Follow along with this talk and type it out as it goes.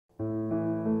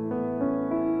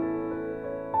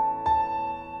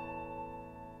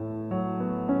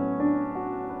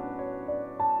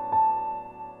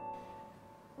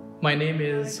My name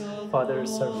is Father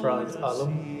Sarfraz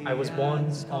Alam. I was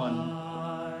born on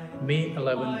May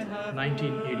 11th,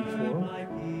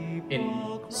 1984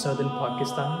 in southern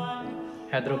Pakistan,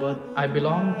 Hyderabad. I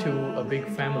belong to a big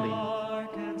family.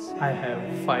 I have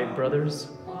five brothers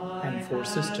and four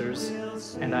sisters,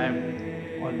 and I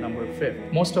am on number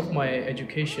fifth. Most of my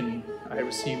education I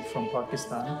received from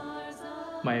Pakistan,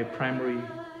 my primary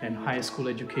and high school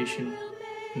education,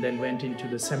 and then went into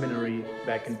the seminary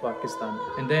back in Pakistan.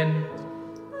 And then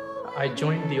I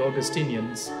joined the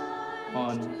Augustinians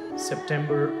on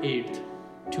September 8th,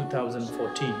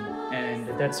 2014, and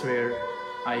that's where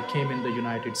I came in the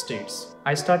United States.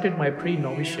 I started my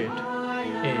pre-novitiate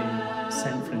in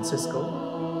San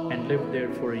Francisco and lived there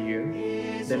for a year,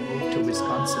 then moved to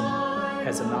Wisconsin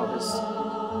as a novice,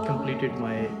 completed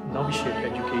my novitiate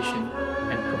education,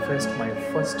 and professed my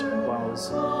first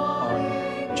vows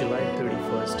on July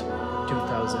 31st,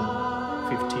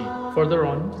 2015. Further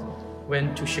on,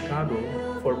 went to Chicago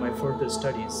for my further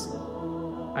studies.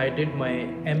 I did my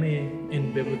MA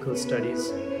in Biblical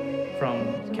Studies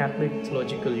from Catholic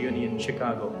Theological Union,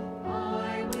 Chicago,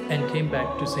 and came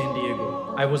back to San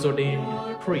Diego. I was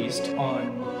ordained priest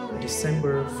on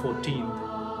December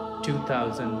 14th,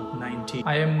 2019.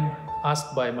 I am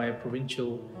asked by my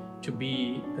provincial to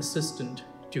be assistant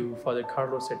to Father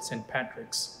Carlos at St.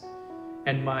 Patrick's.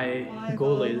 And my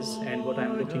goal is, and what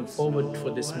I'm looking forward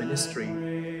for this ministry,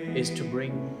 is to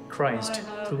bring Christ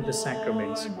through the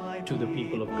sacraments to the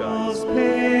people of God.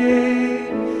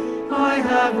 I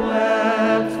have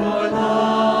wept for love.